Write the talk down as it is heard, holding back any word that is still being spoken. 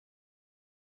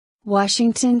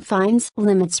Washington fines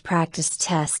limits practice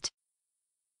test.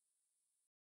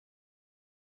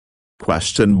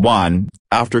 Question 1.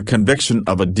 After conviction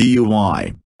of a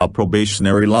DUI, a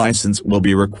probationary license will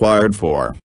be required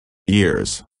for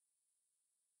years.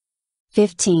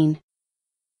 15,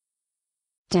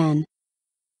 10,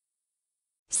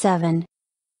 7,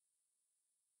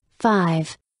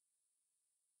 5.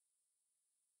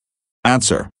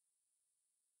 Answer.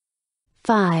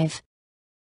 5.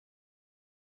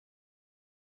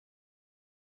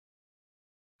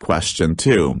 Question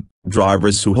 2.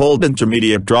 Drivers who hold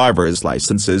intermediate driver's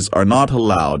licenses are not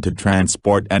allowed to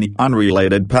transport any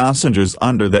unrelated passengers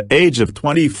under the age of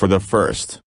 20 for the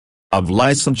first of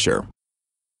licensure.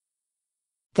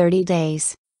 30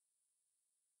 days.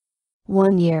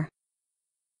 1 year.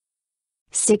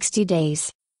 60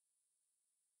 days.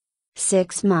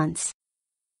 6 months.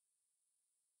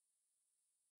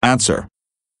 Answer.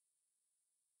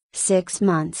 6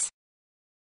 months.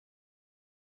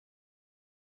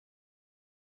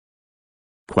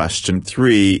 Question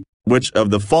 3. Which of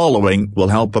the following will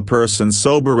help a person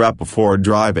sober up before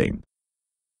driving?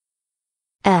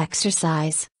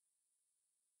 Exercise.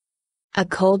 A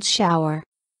cold shower.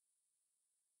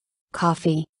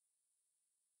 Coffee.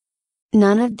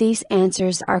 None of these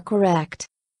answers are correct.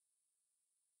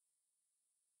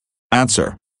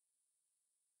 Answer.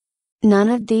 None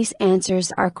of these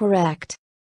answers are correct.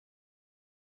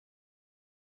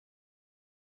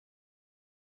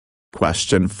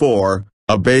 Question 4.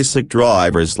 A basic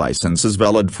driver's license is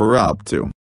valid for up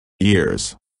to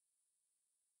years.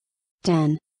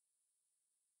 10,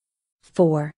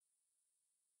 4,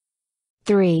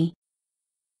 3,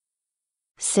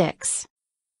 6.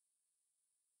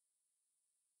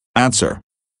 Answer.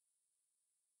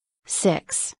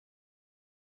 6.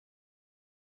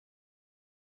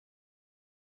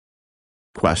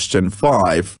 Question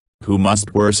 5. Who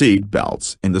must wear seat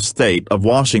belts in the state of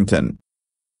Washington?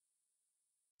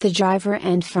 The driver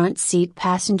and front seat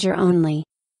passenger only.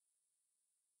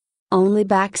 Only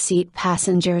back seat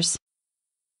passengers.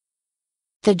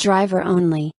 The driver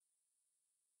only.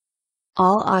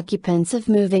 All occupants of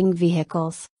moving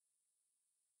vehicles.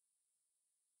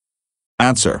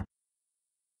 Answer.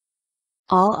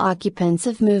 All occupants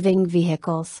of moving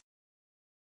vehicles.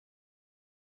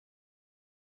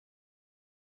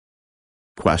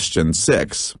 Question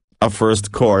 6. A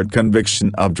first court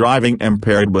conviction of driving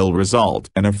impaired will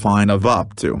result in a fine of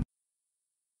up to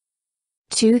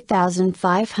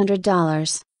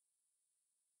 $2,500,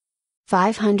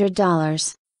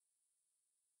 $500,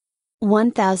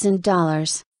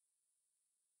 $1,000,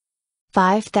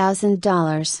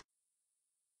 $5,000.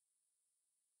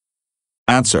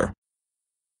 Answer.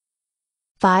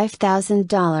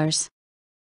 $5,000.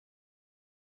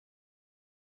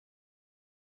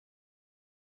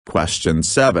 Question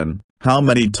 7. How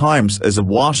many times is a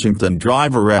Washington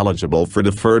driver eligible for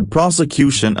deferred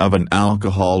prosecution of an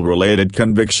alcohol-related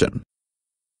conviction?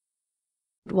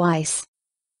 Twice.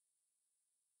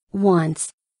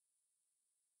 Once.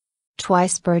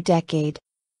 Twice per decade.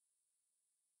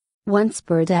 Once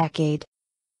per decade.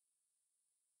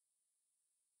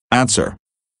 Answer.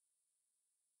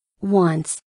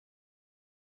 Once.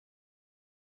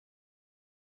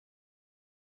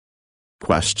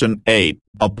 Question 8.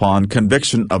 Upon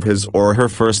conviction of his or her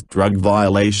first drug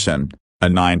violation, a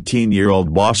 19-year-old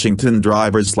Washington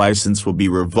driver's license will be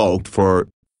revoked for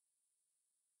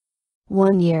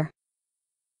 1 year.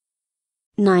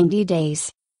 90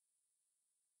 days.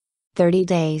 30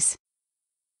 days.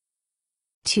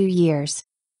 2 years.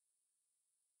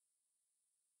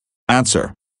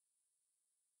 Answer.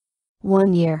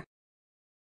 1 year.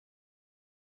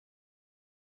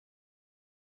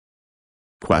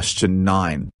 Question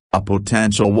 9. A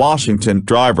potential Washington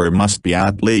driver must be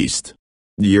at least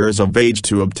years of age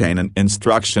to obtain an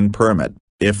instruction permit,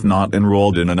 if not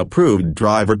enrolled in an approved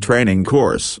driver training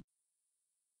course.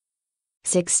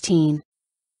 16.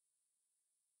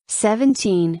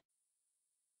 17.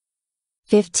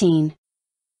 15.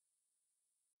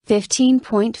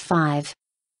 15.5.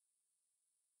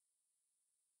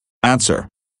 Answer.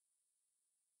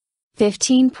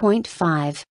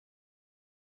 15.5.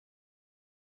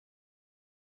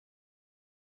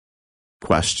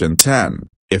 Question 10.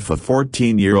 If a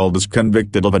 14-year-old is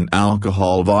convicted of an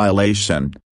alcohol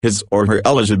violation, his or her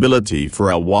eligibility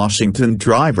for a Washington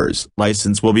driver's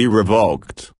license will be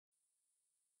revoked.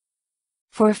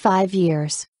 For 5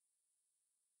 years.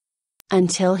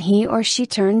 Until he or she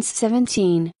turns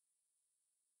 17.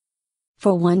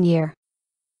 For 1 year.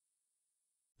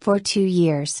 For 2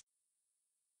 years.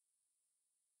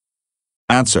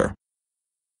 Answer.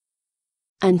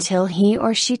 Until he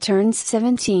or she turns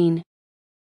 17.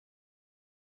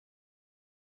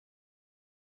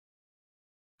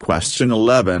 Question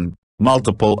 11.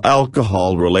 Multiple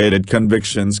alcohol-related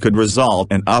convictions could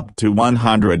result in up to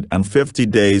 150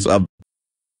 days of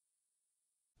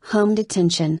home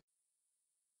detention,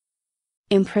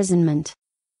 imprisonment,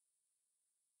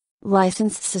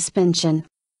 license suspension.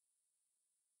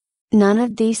 None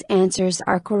of these answers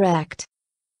are correct.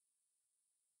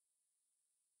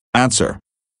 Answer.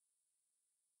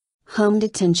 Home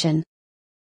detention.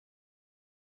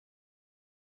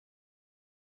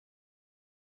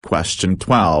 Question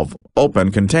 12.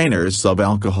 Open containers of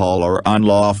alcohol are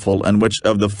unlawful in which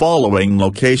of the following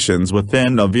locations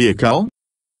within a vehicle?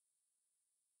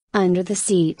 Under the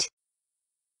seat.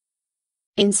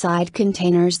 Inside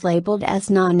containers labeled as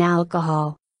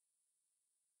non-alcohol.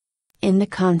 In the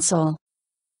console.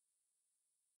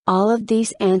 All of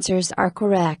these answers are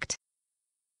correct.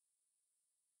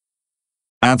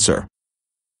 Answer.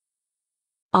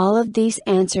 All of these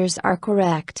answers are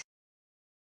correct.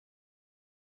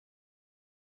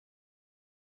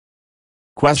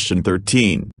 Question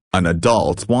 13. An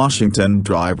adult Washington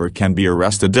driver can be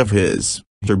arrested if his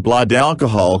or blood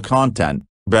alcohol content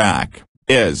back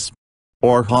is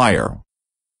or higher.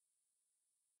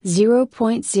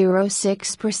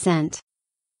 0.06%,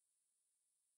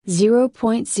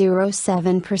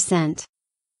 0.07%,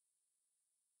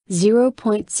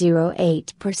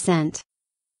 0.08%,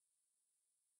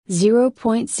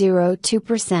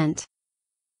 0.02%.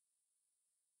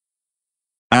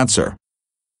 Answer.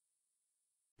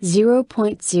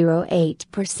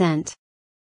 0.08%.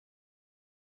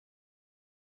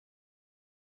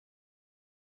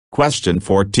 Question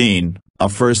 14. A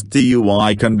first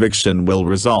DUI conviction will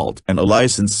result in a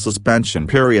license suspension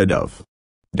period of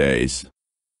days.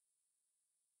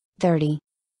 30,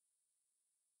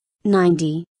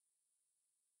 90,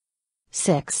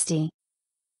 60,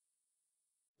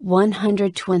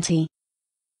 120.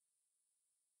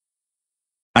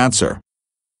 Answer.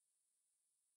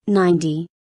 90.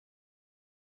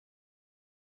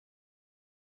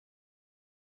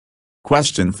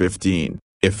 Question 15.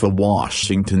 If a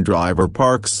Washington driver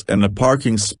parks in a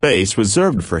parking space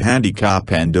reserved for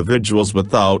handicapped individuals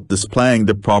without displaying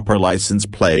the proper license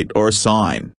plate or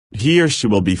sign, he or she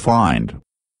will be fined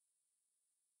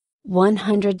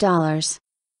 $100,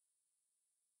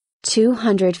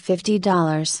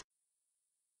 $250,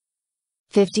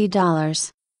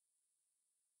 $50,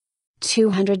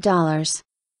 $200.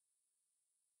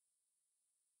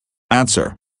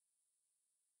 Answer.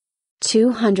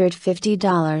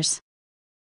 $250.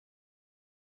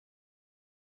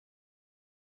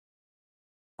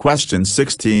 Question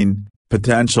 16.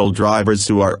 Potential drivers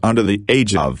who are under the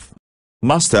age of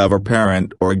must have a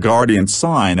parent or guardian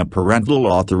sign a parental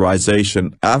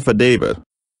authorization affidavit.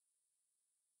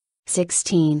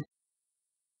 16,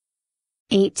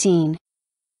 18,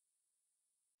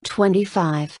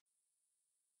 25,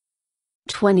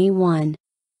 21.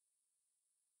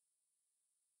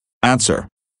 Answer.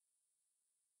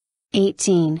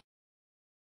 18.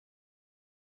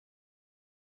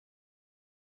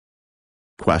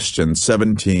 Question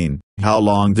 17. How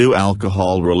long do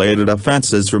alcohol-related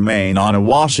offenses remain on a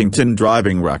Washington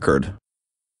driving record?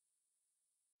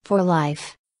 For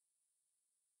life.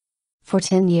 For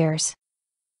 10 years.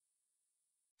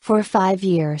 For 5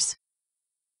 years.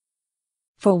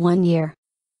 For 1 year.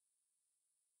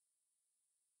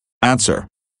 Answer.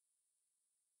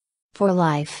 For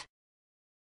life.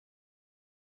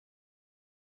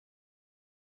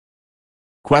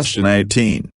 Question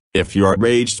 18. If you are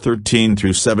aged 13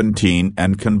 through 17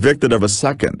 and convicted of a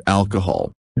second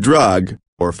alcohol, drug,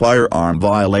 or firearm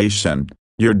violation,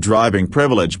 your driving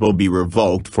privilege will be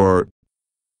revoked for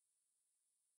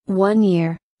 1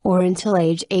 year, or until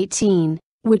age 18,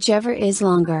 whichever is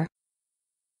longer.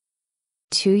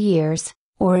 2 years,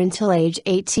 or until age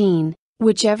 18,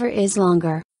 whichever is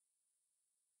longer.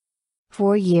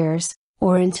 4 years,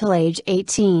 or until age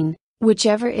 18,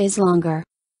 whichever is longer.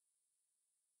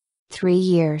 3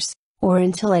 years, or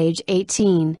until age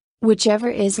 18, whichever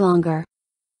is longer.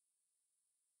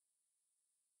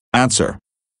 Answer.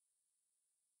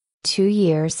 2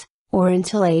 years, or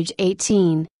until age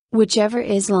 18, whichever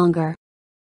is longer.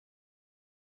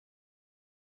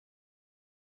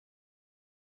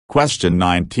 Question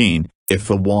 19. If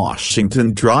a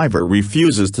Washington driver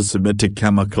refuses to submit to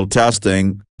chemical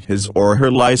testing, his or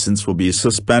her license will be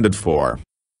suspended for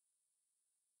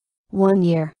 1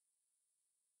 year.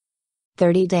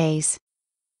 30 days.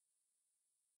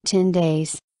 10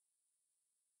 days.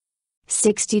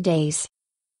 60 days.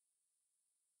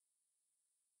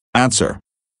 Answer.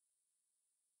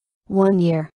 1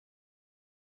 year.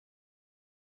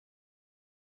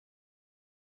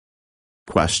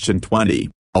 Question 20.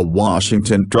 A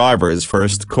Washington driver's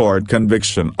first court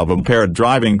conviction of impaired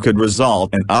driving could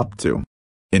result in up to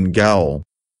in gaol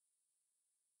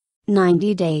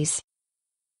 90 days,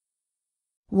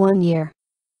 1 year,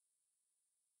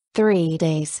 3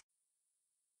 days,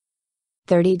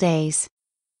 30 days.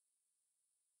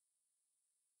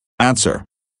 Answer: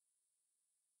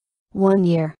 1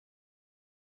 year.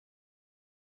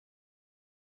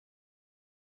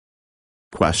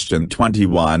 Question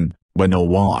 21. When a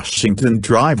Washington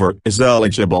driver is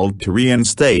eligible to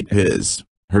reinstate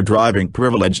her driving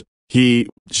privilege,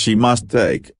 she must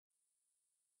take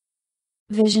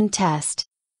Vision test,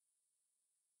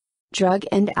 drug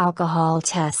and alcohol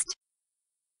test,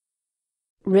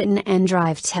 written and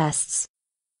drive tests,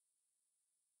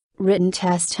 written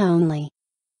test only.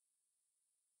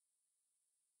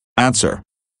 Answer: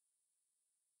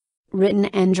 Written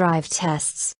and drive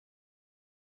tests.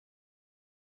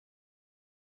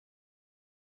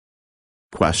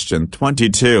 Question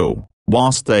 22.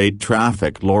 What state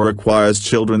traffic law requires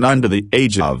children under the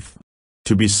age of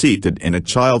to be seated in a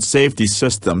child safety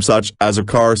system such as a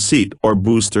car seat or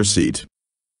booster seat?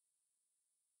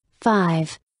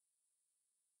 5,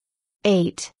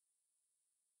 8,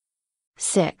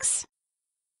 6,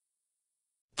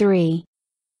 3.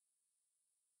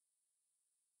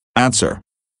 Answer: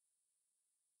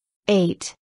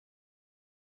 8.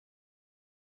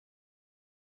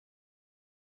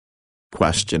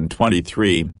 Question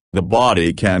 23. The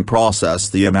body can process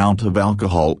the amount of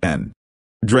alcohol in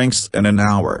drinks in an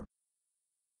hour.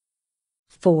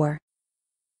 4,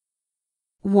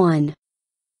 1,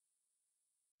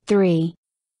 3,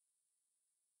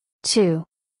 2.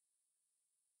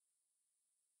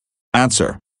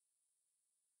 Answer: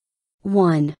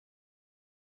 1.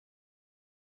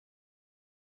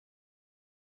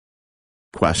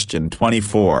 Question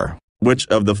 24. Which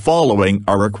of the following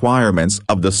are requirements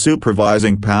of the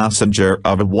supervising passenger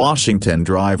of a Washington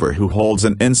driver who holds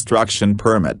an instruction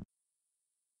permit?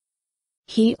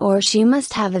 He or she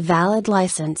must have a valid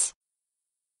license.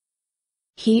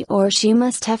 He or she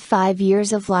must have 5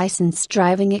 years of licensed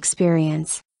driving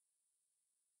experience.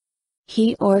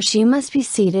 He or she must be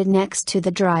seated next to the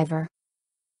driver.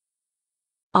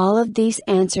 All of these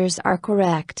answers are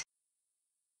correct.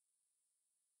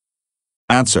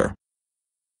 Answer: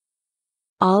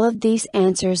 All of these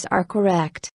answers are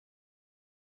correct.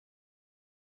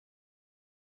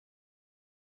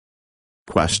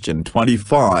 Question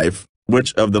 25.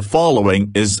 Which of the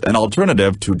following is an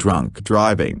alternative to drunk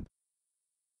driving?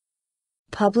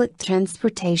 Public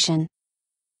transportation.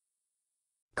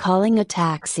 Calling a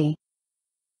taxi.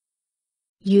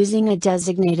 Using a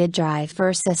designated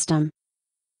driver system.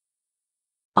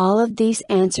 All of these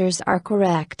answers are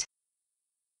correct.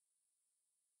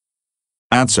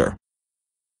 Answer: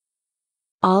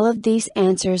 All of these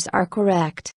answers are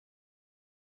correct.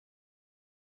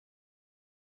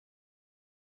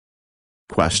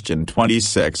 Question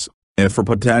 26. If a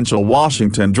potential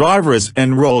Washington driver is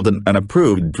enrolled in an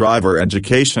approved driver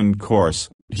education course,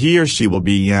 he or she will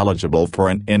be eligible for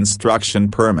an instruction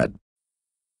permit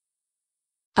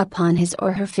Upon his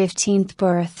or her 15th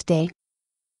birthday.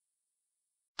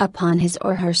 Upon his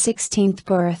or her 16th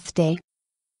birthday.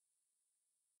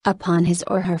 Upon his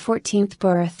or her 14th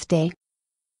birthday.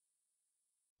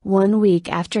 1 week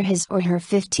after his or her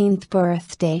 15th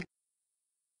birthday.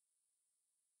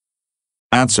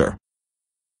 Answer: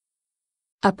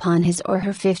 Upon his or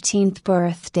her 15th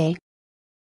birthday.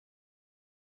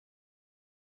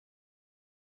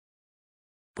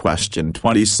 Question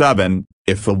 27.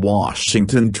 If a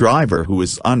Washington driver who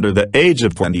is under the age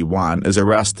of 21 is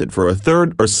arrested for a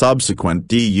third or subsequent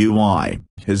DUI,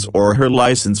 his or her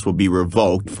license will be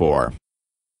revoked for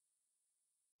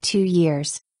 2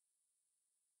 years.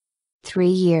 3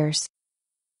 years.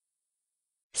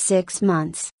 6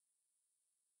 months.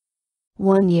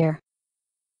 1 year.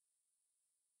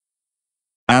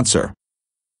 Answer: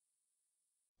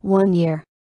 1 year.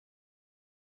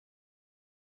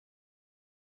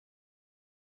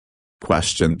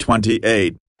 Question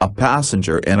 28. A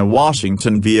passenger in a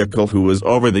Washington vehicle who is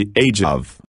over the age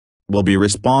of will be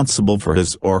responsible for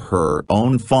his or her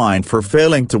own fine for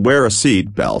failing to wear a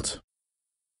seat belt.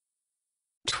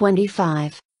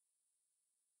 25.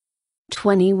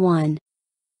 21.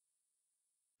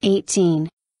 18.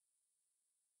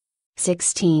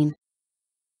 16.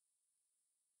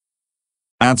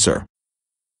 Answer: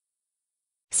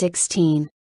 16.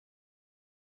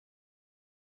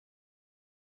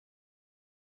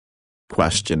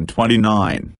 Question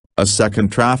 29. A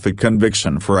second traffic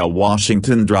conviction for a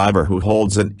Washington driver who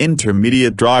holds an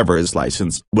intermediate driver's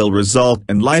license will result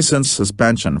in license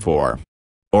suspension for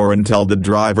or until the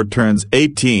driver turns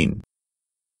 18.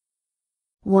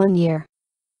 1 year,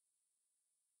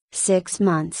 6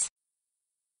 months,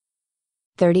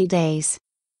 30 days,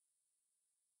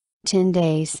 10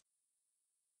 days.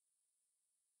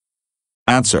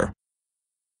 Answer.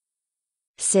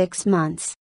 6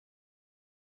 months.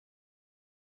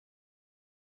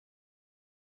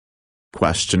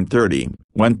 Question 30.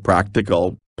 When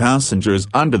practical, passengers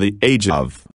under the age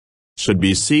of should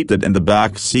be seated in the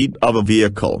back seat of a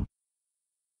vehicle.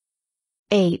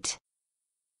 8,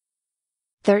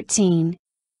 13,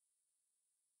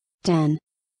 10,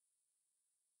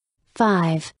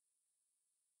 5.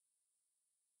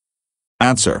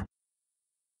 Answer.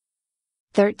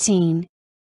 13.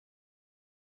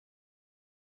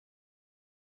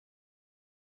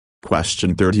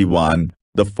 Question 31.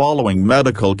 The following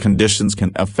medical conditions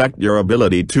can affect your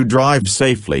ability to drive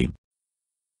safely.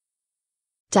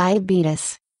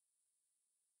 Diabetes,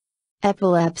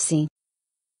 epilepsy,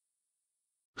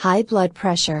 high blood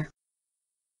pressure.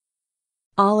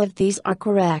 All of these are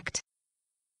correct.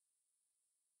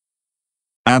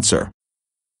 Answer.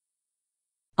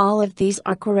 All of these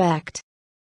are correct.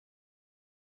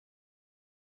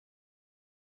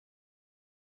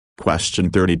 Question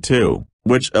 32.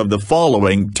 Which of the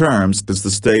following terms does the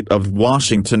state of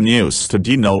Washington use to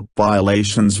denote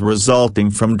violations resulting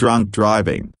from drunk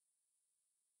driving?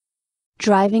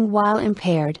 Driving while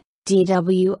impaired,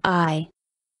 DWI.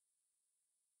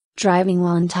 Driving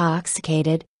while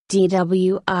intoxicated,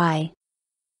 DWI.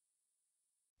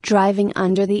 Driving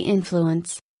under the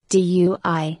influence,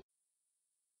 DUI.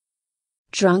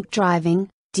 Drunk driving,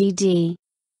 DD.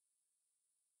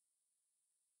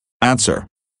 Answer.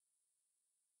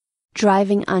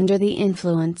 Driving under the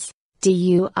influence,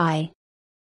 DUI.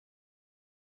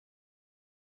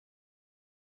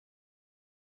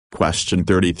 Question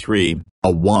 33.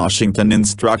 A Washington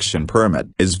instruction permit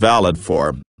is valid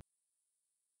for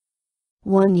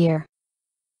 1 year,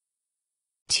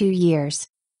 2 years,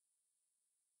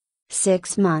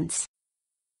 6 months,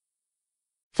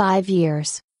 5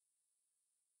 years.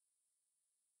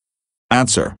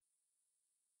 Answer.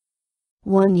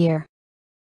 1 year.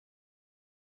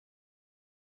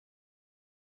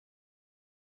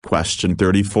 Question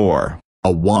 34.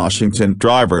 A Washington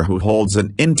driver who holds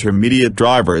an intermediate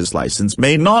driver's license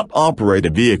may not operate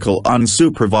a vehicle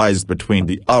unsupervised between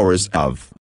the hours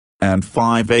of and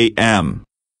 5 a.m.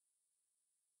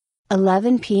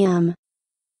 11 p.m.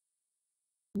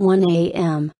 1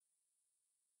 a.m.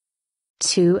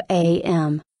 2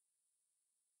 a.m.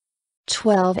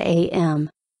 12 a.m.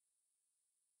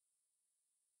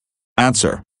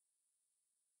 Answer.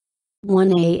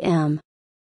 1 a.m.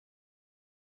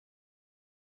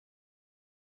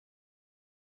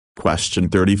 Question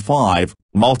 35.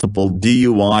 Multiple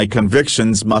DUI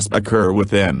convictions must occur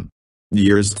within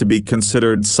years to be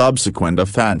considered subsequent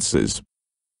offenses.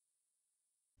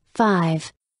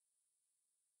 5,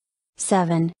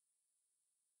 7,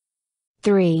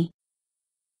 3,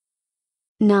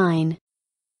 9.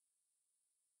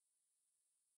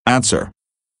 Answer.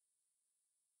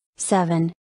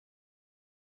 7.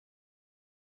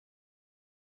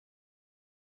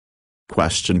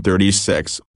 Question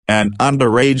 36. An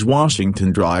underage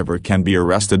Washington driver can be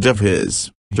arrested if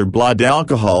his or blood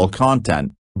alcohol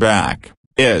content back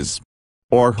is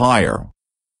or higher.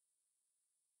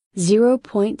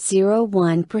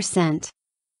 0.01%,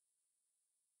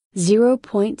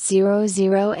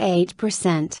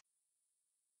 0.008%,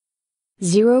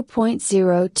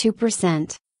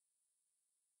 0.02%,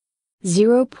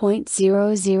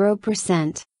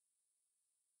 0.00%.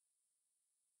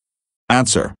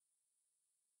 Answer.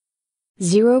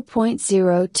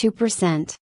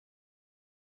 0.02%.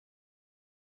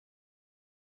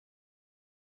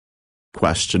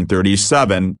 Question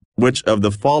 37. Which of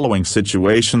the following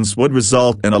situations would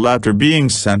result in a letter being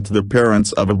sent to the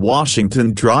parents of a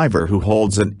Washington driver who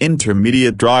holds an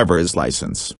intermediate driver's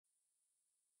license?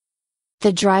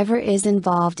 The driver is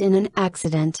involved in an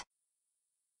accident.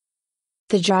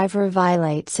 The driver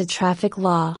violates a traffic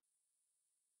law.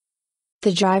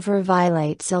 The driver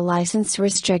violates a license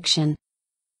restriction.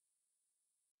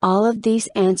 All of these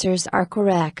answers are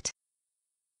correct.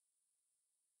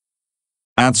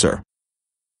 Answer.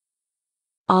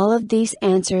 All of these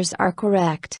answers are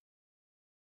correct.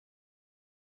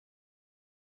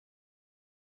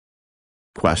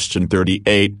 Question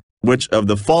 38. Which of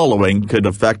the following could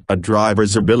affect a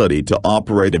driver's ability to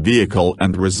operate a vehicle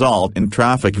and result in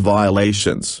traffic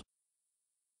violations?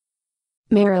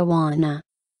 Marijuana.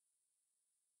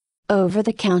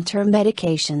 Over-the-counter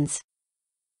medications.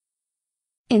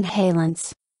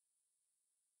 Inhalants.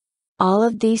 All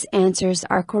of these answers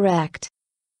are correct.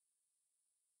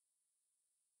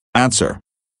 Answer.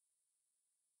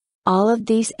 All of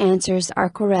these answers are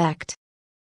correct.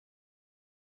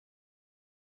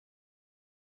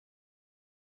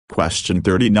 Question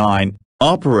 39.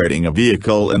 Operating a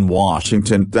vehicle in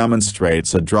Washington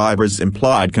demonstrates a driver's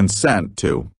implied consent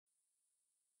to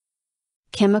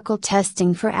chemical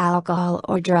testing for alcohol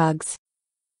or drugs,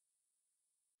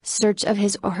 search of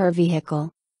his or her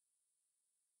vehicle,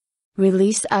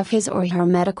 release of his or her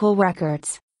medical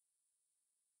records.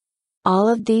 All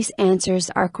of these answers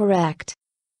are correct.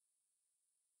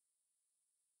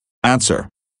 Answer.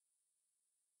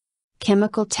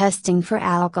 Chemical testing for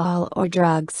alcohol or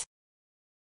drugs.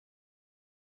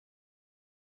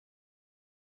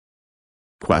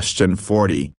 Question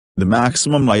 40. The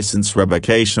maximum license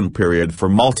revocation period for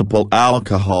multiple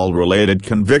alcohol-related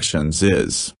convictions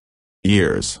is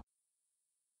years.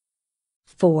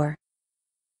 4,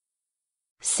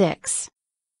 6,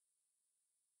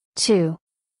 2,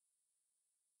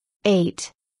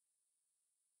 8.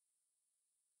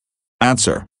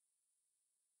 Answer.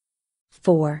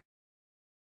 4.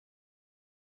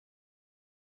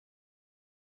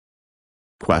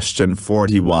 Question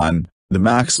 41. The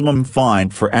maximum fine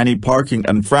for any parking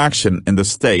infraction in the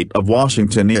state of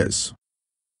Washington is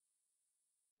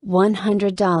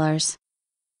 $100,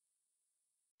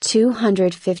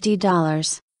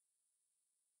 $250,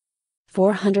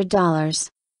 $400,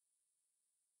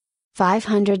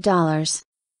 $500.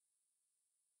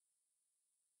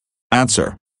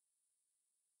 Answer.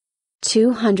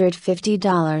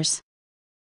 $250.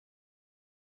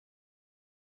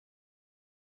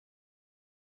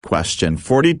 Question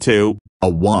 42. A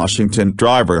Washington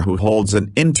driver who holds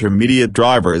an intermediate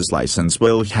driver's license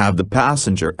will have the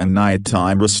passenger and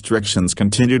nighttime restrictions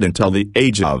continued until the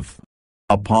age of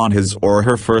upon his or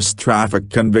her first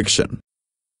traffic conviction.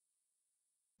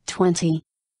 20,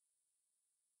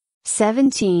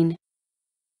 17,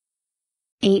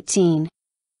 18,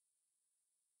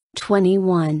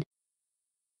 21.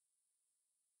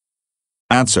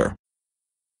 Answer.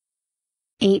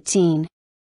 18.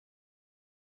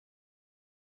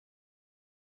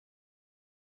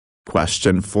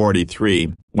 Question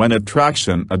 43. When a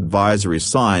traction advisory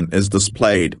sign is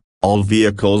displayed, all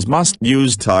vehicles must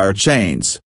use tire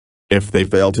chains. If they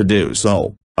fail to do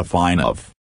so, a fine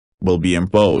of will be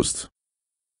imposed.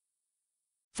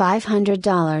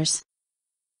 $500,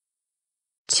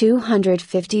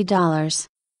 $250,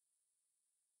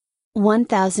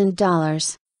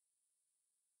 $1,000,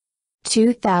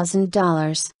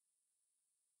 $2,000.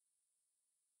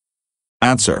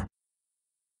 Answer.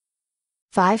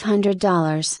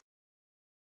 $500.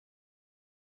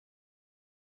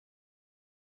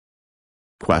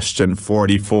 Question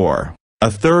 44.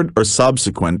 A third or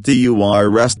subsequent DUI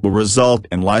arrest will result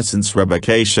in license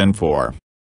revocation for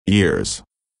years.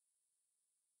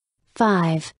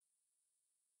 5,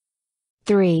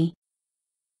 3,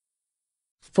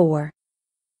 4,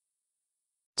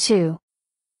 2.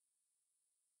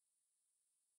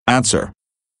 Answer.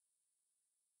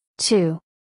 2.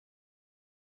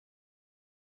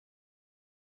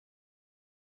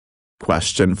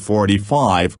 Question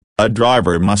 45. A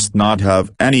driver must not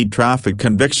have any traffic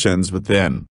convictions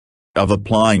within of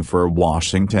applying for a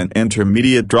Washington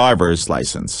intermediate driver's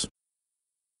license.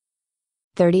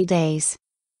 30 days,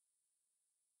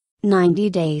 90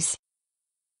 days,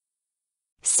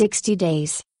 60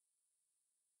 days,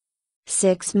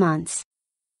 6 months.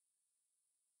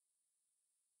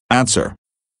 Answer.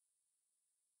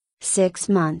 6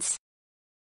 months.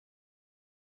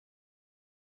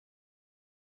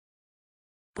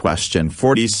 Question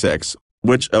 46.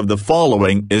 Which of the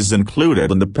following is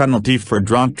included in the penalty for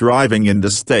drunk driving in the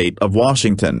state of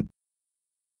Washington?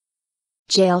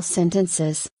 Jail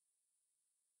sentences,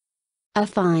 a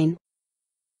fine,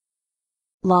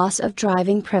 loss of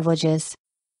driving privileges.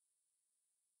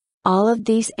 All of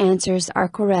these answers are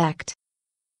correct.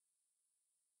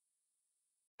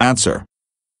 Answer.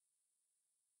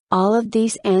 All of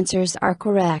these answers are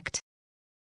correct.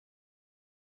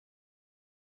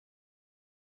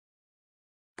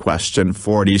 Question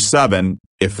 47.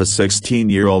 If a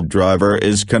 16-year-old driver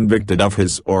is convicted of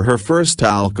his or her first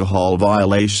alcohol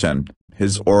violation,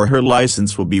 his or her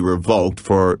license will be revoked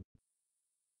for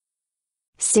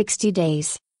 60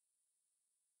 days,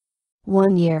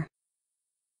 1 year,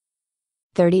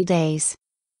 30 days,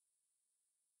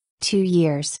 2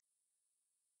 years.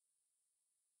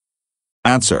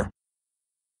 Answer.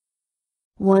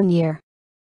 1 year.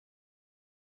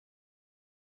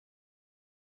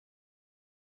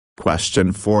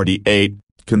 Question 48.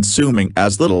 Consuming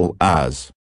as little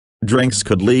as drinks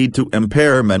could lead to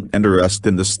impairment and arrest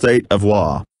in the state of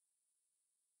Wa.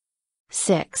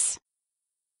 6,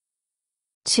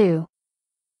 2,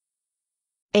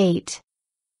 8.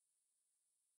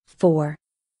 4.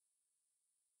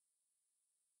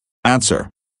 Answer.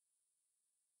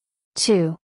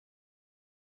 2.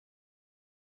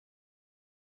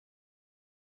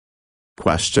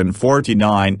 Question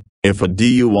 49. If a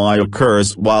DUI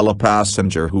occurs while a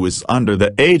passenger who is under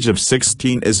the age of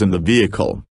 16 is in the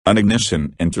vehicle, an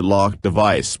ignition interlock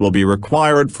device will be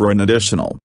required for an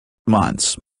additional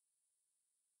months.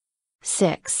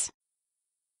 6.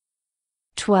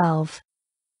 12.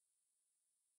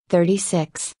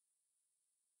 36.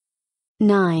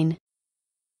 9.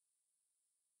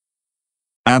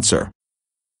 Answer.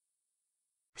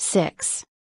 6.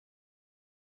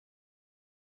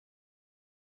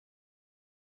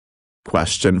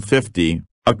 Question 50.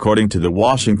 According to the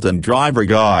Washington Driver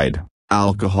Guide,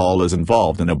 alcohol is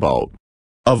involved in about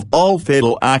of all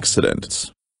fatal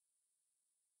accidents.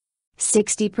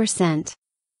 60%.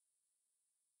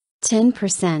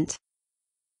 10%.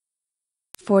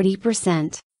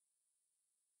 40%.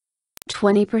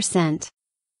 20%.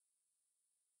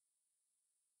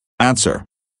 Answer.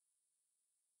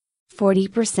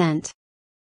 40%.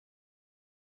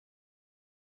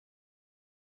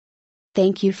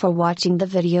 Thank you for watching the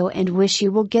video and wish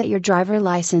you will get your driver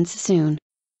license soon.